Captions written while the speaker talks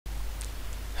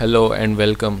Hello and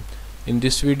welcome. In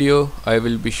this video I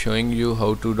will be showing you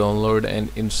how to download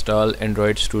and install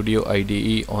Android Studio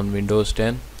IDE on Windows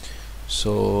 10.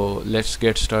 So let's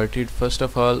get started. First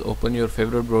of all, open your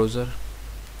favorite browser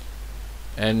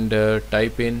and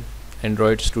type in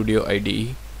Android Studio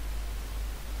IDE.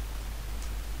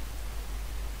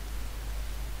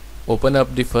 Open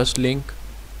up the first link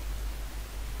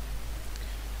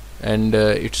and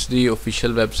it's the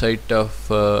official website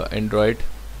of Android.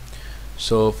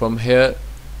 So from here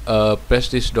press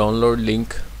this download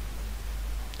link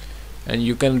and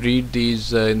you can read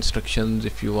these instructions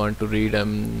if you want to read.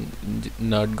 I'm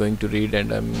not going to read,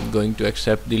 and I'm going to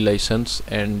accept the license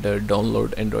and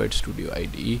download Android Studio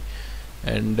IDE.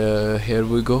 And here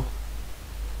we go.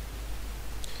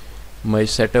 My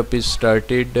setup is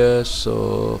started,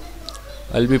 so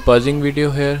I'll be pausing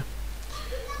video here.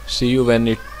 See you when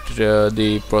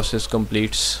the process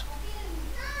completes.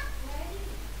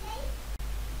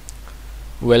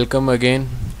 Welcome again.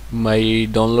 My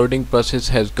downloading process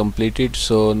has completed,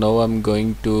 so now I'm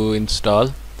going to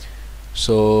install.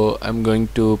 So I'm going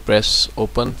to press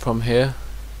open from here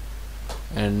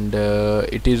and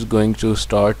it is going to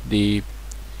start the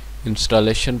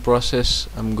installation process.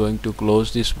 I'm going to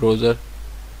close this browser.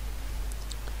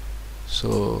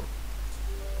 So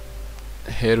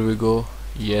here we go.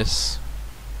 Yes,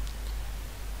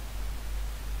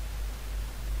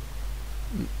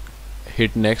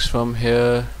 hit next from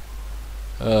here.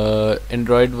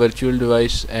 Android virtual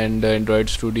device and Android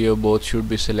Studio both should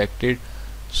be selected.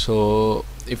 So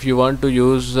if you want to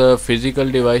use a physical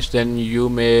device, then you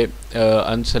may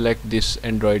unselect this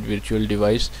Android virtual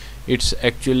device. It's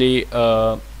actually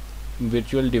a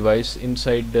virtual device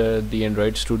inside the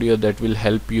Android Studio that will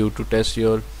help you to test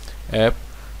your app.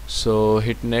 So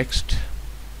hit next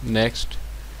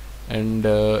and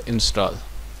install.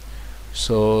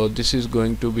 So this is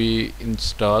going to be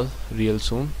installed real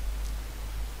soon.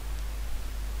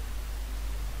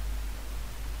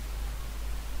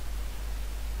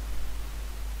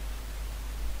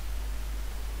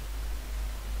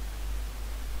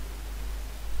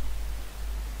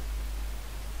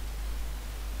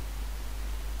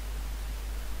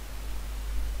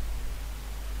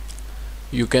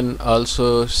 You can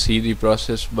also see the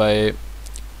process by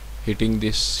hitting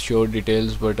this show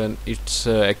details button. It's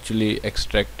actually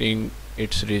extracting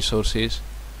its resources.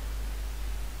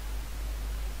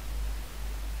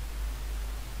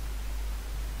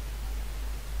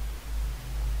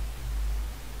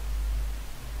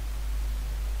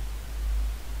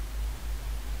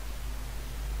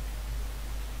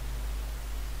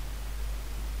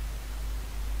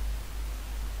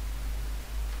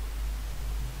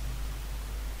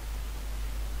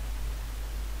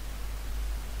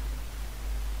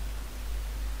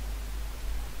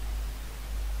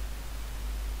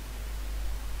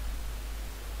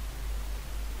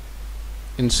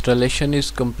 Installation is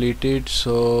completed,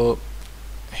 so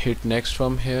hit next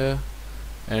from here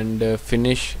and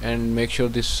finish, and make sure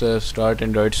this start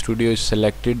Android Studio is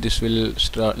selected. This will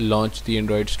launch the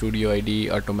Android Studio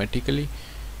IDE automatically.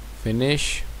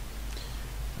 Finish,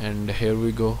 and here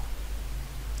we go.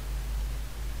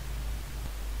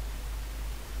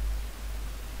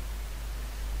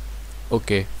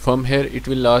 Okay, from here it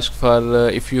will ask for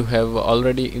if you have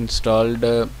already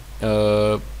installed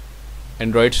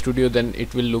Android Studio, then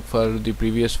it will look for the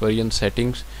previous version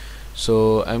settings.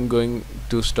 So I'm going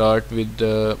to start with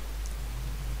the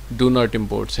do not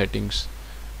import settings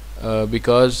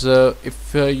because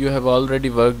if you have already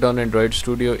worked on Android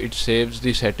Studio, it saves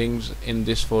the settings in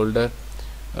this folder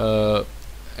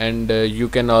and you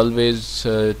can always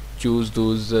choose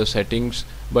those settings,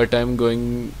 but I'm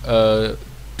going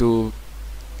to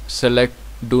select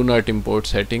do not import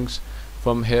settings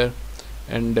from here,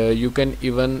 and you can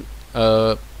even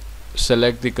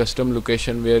select the custom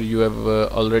location where you have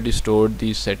already stored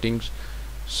these settings.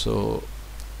 So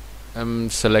I'm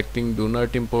selecting do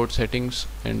not import settings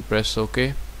and press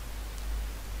OK.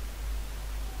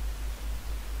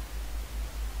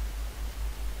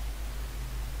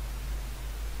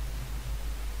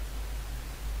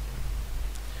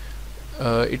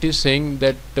 It is saying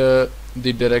that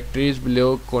the directories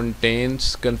below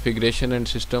contains configuration and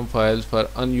system files for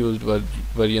unused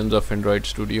versions of Android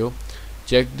Studio.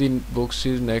 Check the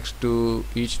boxes next to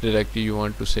each directory you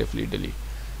want to safely delete.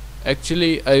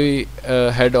 Actually, I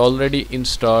had already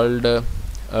installed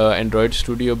Android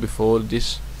Studio before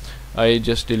this. I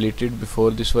just deleted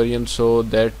before this version, so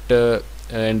that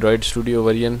Android Studio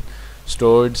version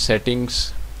stored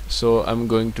settings. So I'm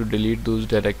going to delete those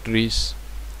directories.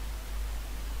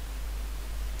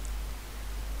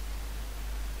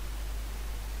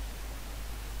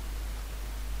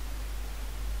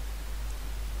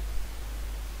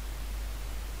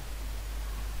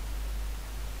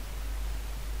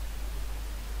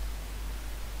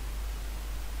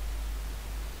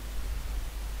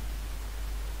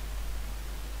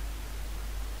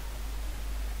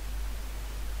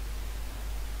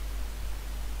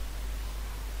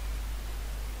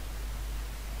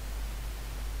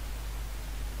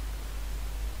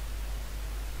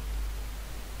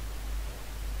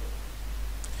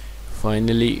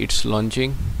 Finally it's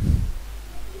launching.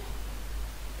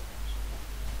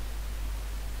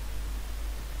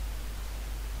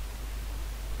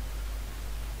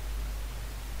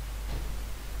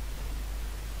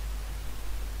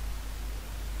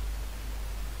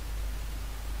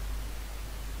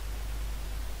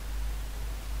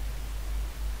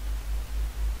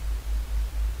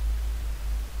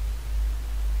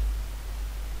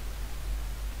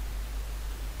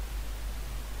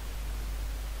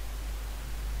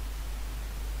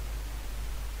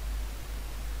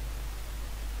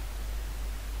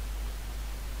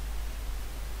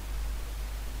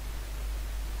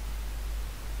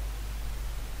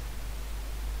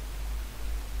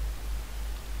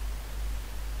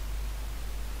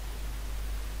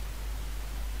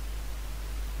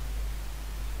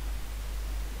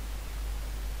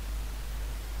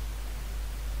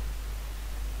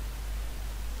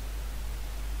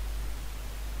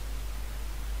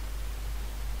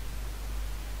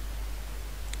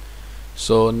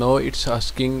 So now it's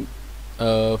asking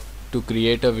to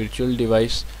create a virtual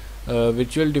device.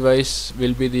 Virtual device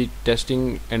will be the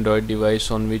testing Android device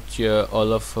on which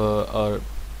all of our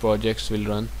projects will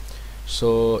run.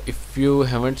 So if you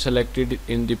haven't selected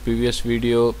in the previous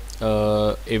video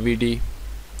AVD,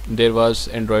 there was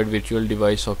Android virtual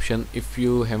device option. If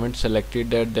you haven't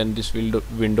selected that, then this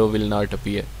window will not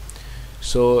appear.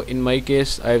 So in my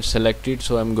case I have selected,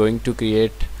 so I'm going to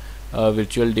create a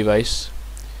virtual device.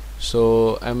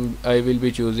 So I will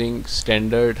be choosing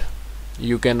standard.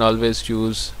 You can always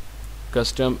choose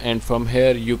custom, and from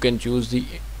here you can choose the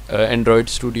Android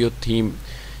Studio theme.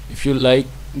 If you like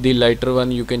the lighter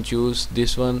one, you can choose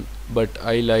this one, but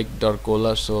I like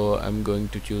Darkola, so I'm going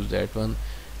to choose that one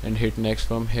and hit next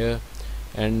from here.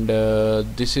 And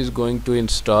this is going to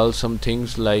install some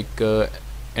things like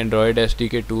Android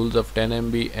SDK tools of 10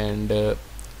 MB and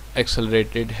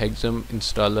accelerated Hexam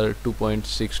installer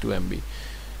 2.62 MB.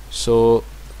 So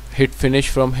hit finish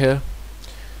from here.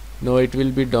 Now it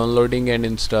will be downloading and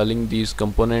installing these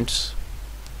components.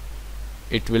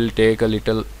 It will take a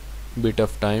little bit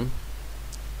of time.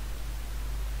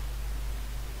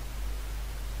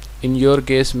 In your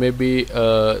case, maybe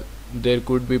there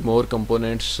could be more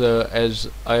components, as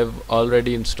I've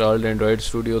already installed Android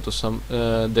Studio, so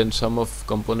then some of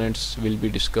components will be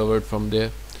discovered from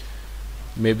there.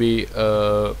 Maybe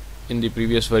in the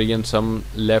previous version some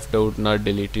left out, not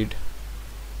deleted.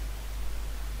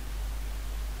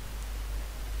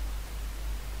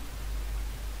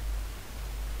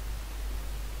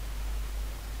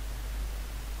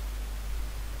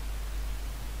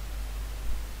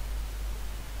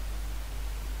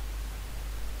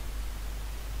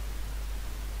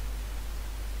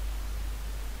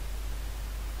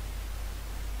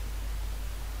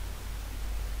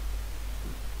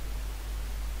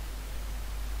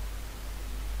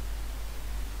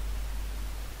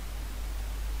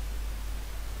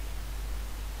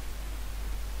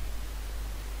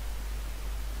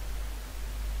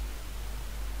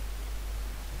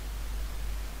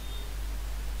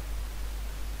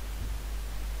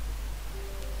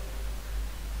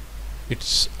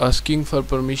 It's asking for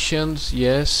permissions.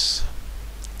 Yes,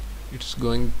 it's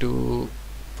going to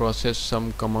process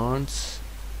some commands.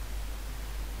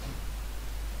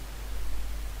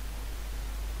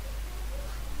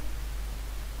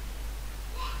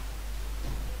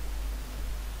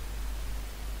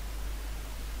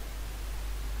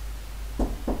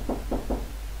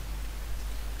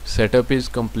 Setup is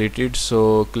completed,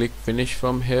 so click finish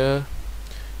from here,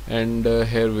 and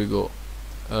here we go.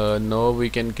 Now we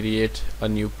can create a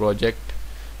new project.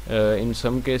 In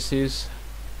some cases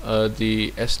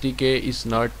the SDK is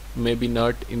maybe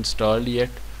not installed yet,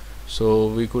 so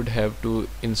we could have to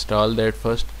install that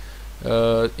first.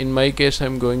 In my case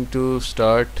I'm going to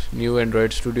start new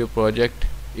Android Studio project.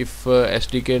 If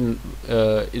SDK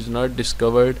is not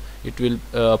discovered, it will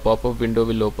pop-up window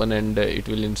will open and it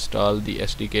will install the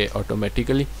SDK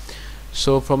automatically.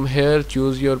 So from here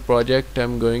choose your project.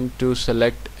 I'm going to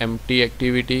select empty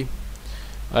activity.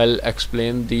 I'll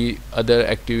explain the other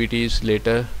activities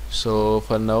later, so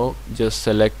for now just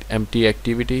select empty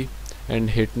activity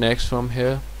and hit next from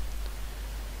here.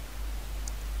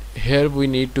 Here we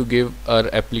need to give our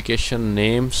application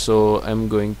name, so I'm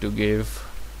going to give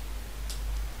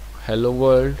hello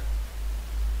world.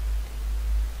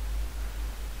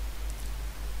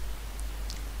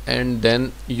 And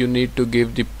then you need to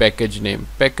give the package name.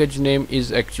 Package name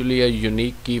is actually a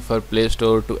unique key for Play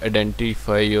Store to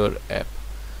identify your app,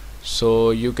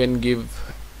 so you can give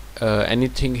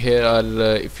anything here, or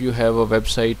if you have a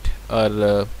website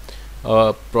or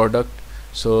a product,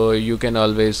 so you can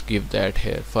always give that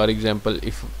here. For example,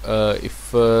 if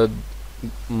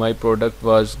my product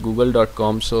was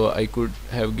google.com, so I could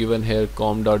have given here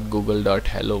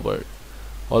com.google.hello world.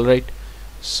 Alright,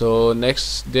 so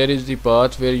next there is the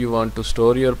path where you want to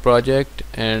store your project,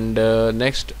 and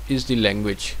next is the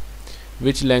language,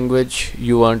 which language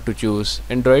you want to choose.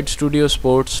 Android Studio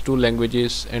supports two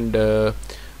languages, and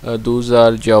those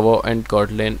are Java and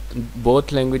Kotlin.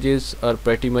 Both languages are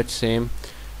pretty much same.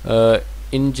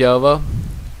 In Java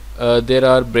there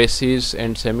are braces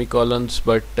and semicolons,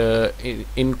 but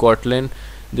in Kotlin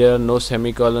there are no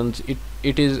semicolons.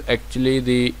 It is actually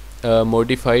the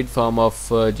modified form of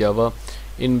Java,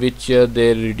 in which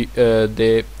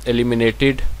they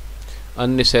eliminated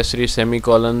unnecessary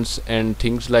semicolons and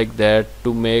things like that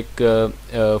to make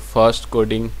fast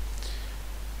coding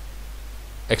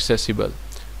accessible.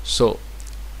 So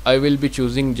I will be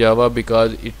choosing Java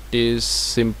because it is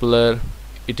simpler,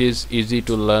 it is easy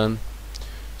to learn.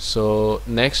 So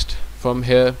next, from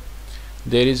here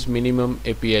there is minimum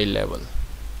API level.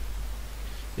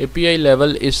 API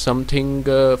level is something,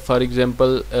 for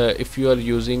example, if you are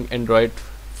using Android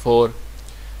 4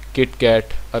 KitKat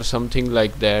or something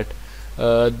like that,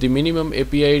 the minimum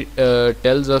API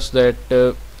tells us that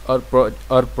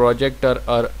our project or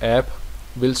our app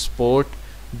will support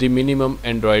the minimum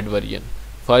Android version.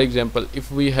 For example,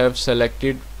 if we have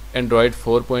selected Android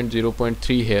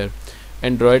 4.0.3 here,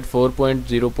 Android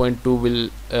 4.0.2 will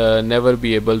never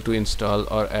be able to install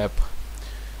our app,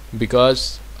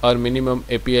 because our minimum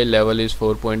API level is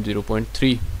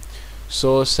 4.0.3.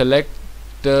 so select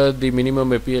the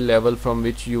minimum API level from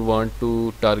which you want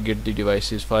to target the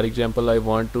devices. For example, I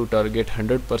want to target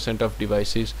 100% of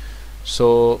devices,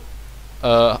 so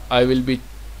I will be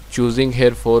choosing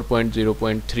here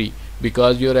 4.0.3,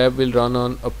 because your app will run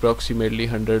on approximately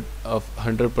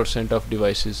 100% of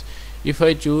devices. If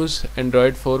I choose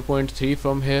Android 4.3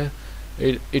 from here,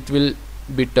 it will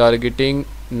be targeting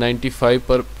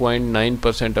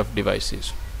 95.9% of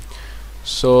devices.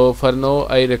 So for now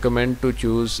I recommend to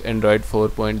choose Android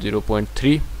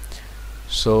 4.0.3.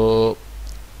 so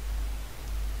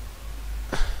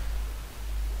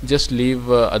just leave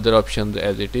other options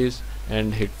as it is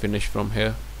and hit finish from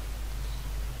here.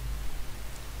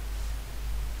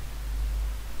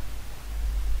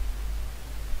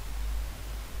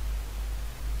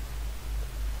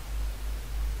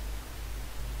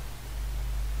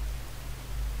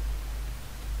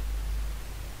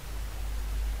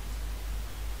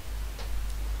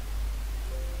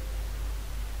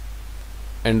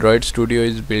 Android Studio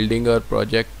is building our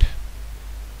project,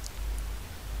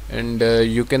 and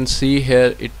you can see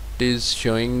here it is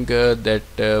showing that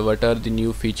what are the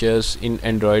new features in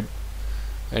Android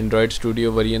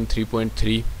Studio version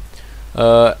 3.3.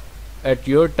 At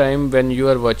your time when you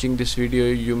are watching this video,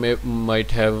 you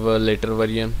might have a later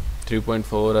version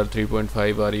 3.4 or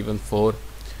 3.5 or even 4,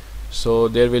 so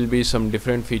there will be some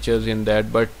different features in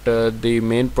that, but the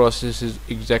main process is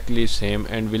exactly same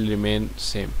and will remain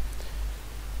same.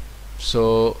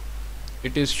 So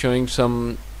it is showing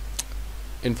some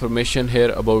information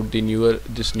here about the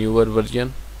newer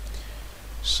version.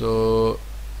 So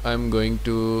I'm going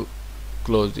to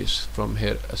close this from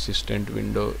here. Assistant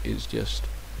window is just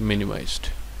minimized.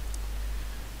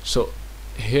 So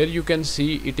here you can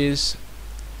see it is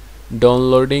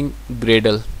downloading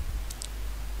Gradle.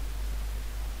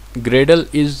 Gradle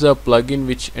is the plugin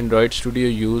which Android Studio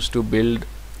use to build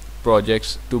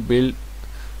projects,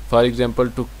 for example,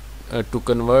 to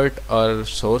convert our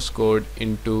source code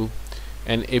into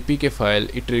an APK file.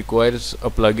 It requires a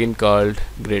plugin called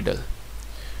Gradle.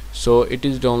 So it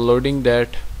is downloading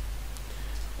that,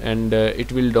 and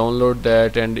it will download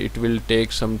that, and it will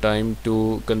take some time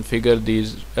to configure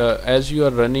these. As you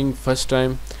are running first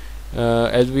time,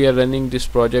 as we are running this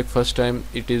project first time,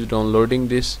 it is downloading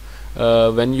this.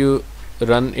 When you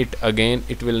run it again,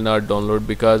 it will not download,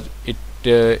 because it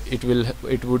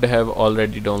would have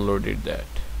already downloaded that.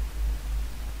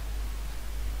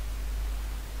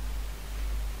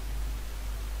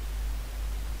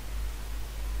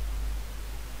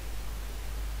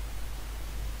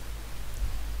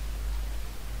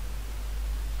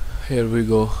 Here we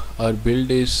go, our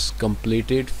build is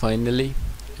completed finally,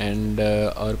 and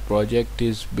our project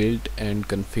is built and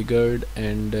configured,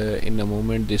 and in a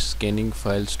moment this scanning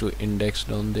files to index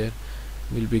down there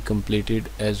will be completed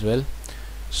as well.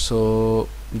 So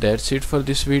that's it for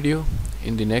this video.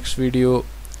 In the next video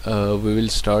we will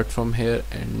start from here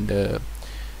and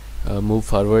move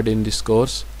forward in this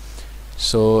course.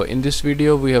 So in this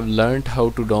video we have learned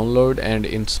how to download and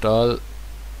install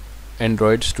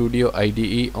Android Studio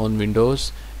IDE on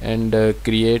Windows and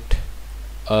create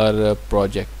our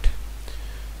project.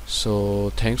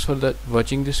 So thanks for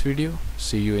watching this video.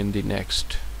 See you in the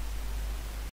next.